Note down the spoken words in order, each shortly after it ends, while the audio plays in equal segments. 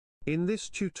In this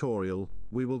tutorial,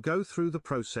 we will go through the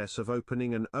process of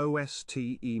opening an OST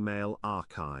email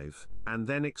archive, and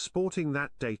then exporting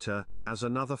that data as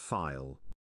another file.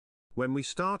 When we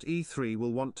start E3,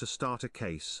 we'll want to start a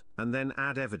case, and then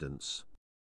add evidence.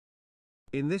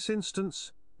 In this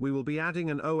instance, we will be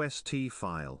adding an OST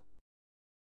file.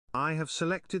 I have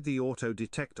selected the Auto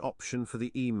Detect option for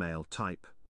the email type.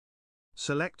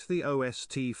 Select the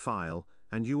OST file,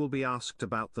 and you will be asked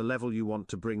about the level you want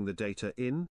to bring the data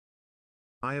in.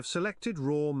 I have selected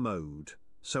RAW mode,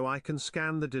 so I can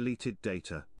scan the deleted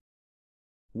data.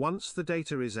 Once the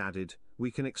data is added, we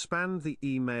can expand the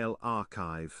email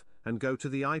archive, and go to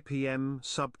the IPM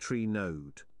subtree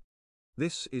node.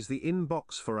 This is the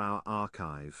inbox for our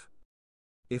archive.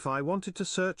 If I wanted to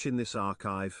search in this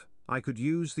archive, I could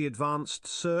use the advanced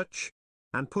search,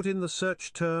 and put in the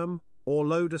search term, or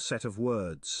load a set of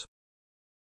words.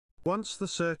 Once the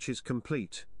search is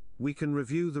complete, we can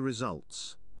review the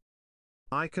results.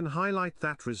 I can highlight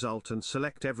that result and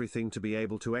select everything to be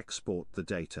able to export the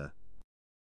data.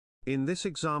 In this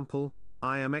example,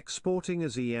 I am exporting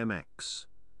as EMX.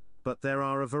 But there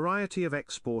are a variety of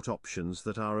export options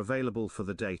that are available for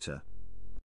the data.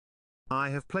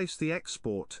 I have placed the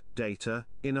export data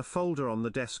in a folder on the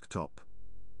desktop.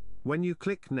 When you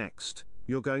click Next,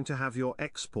 you're going to have your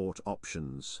export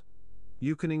options.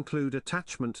 You can include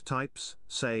attachment types,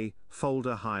 say,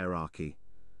 folder hierarchy.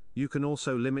 You can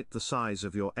also limit the size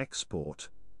of your export.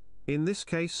 In this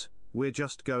case, we're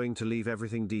just going to leave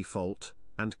everything default,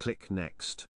 and click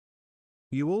Next.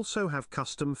 You also have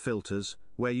custom filters,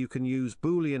 where you can use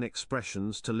Boolean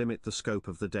expressions to limit the scope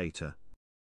of the data.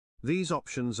 These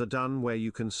options are done where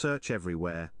you can search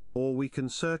everywhere, or we can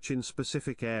search in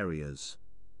specific areas.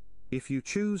 If you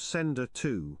choose Sender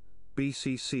to,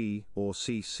 BCC or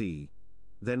CC,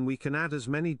 then we can add as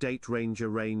many date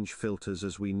range filters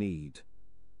as we need.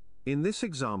 In this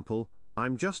example,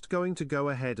 I'm just going to go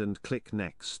ahead and click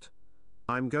Next.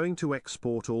 I'm going to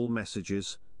export all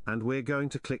messages, and we're going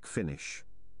to click Finish.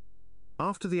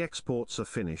 After the exports are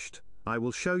finished, I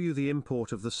will show you the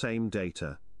import of the same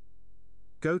data.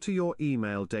 Go to your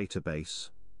email database.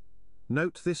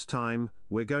 Note this time,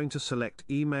 we're going to select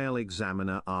Email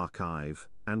Examiner Archive,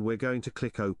 and we're going to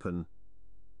click Open.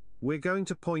 We're going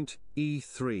to point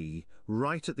E3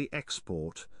 right at the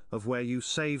export of where you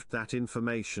saved that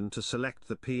information to select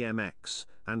the PMX,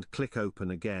 and click Open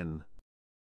again.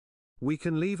 We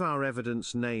can leave our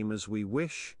evidence name as we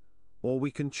wish, or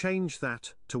we can change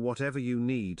that to whatever you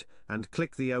need, and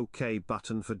click the OK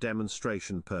button for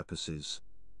demonstration purposes.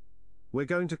 We're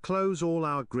going to close all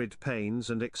our grid panes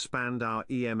and expand our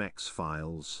EMX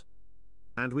files.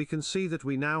 And we can see that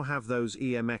we now have those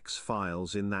EMX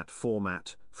files in that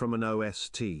format, from an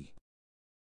OST.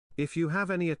 If you have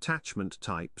any attachment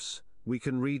types, we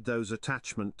can read those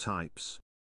attachment types.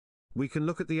 We can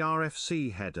look at the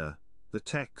RFC header, the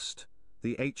text,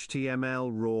 the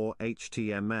HTML raw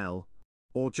HTML,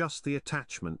 or just the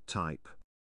attachment type.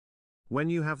 When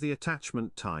you have the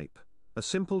attachment type, a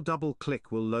simple double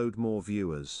click will load more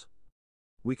viewers.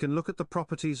 We can look at the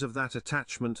properties of that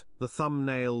attachment, the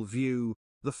thumbnail view,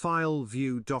 the file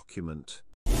view document.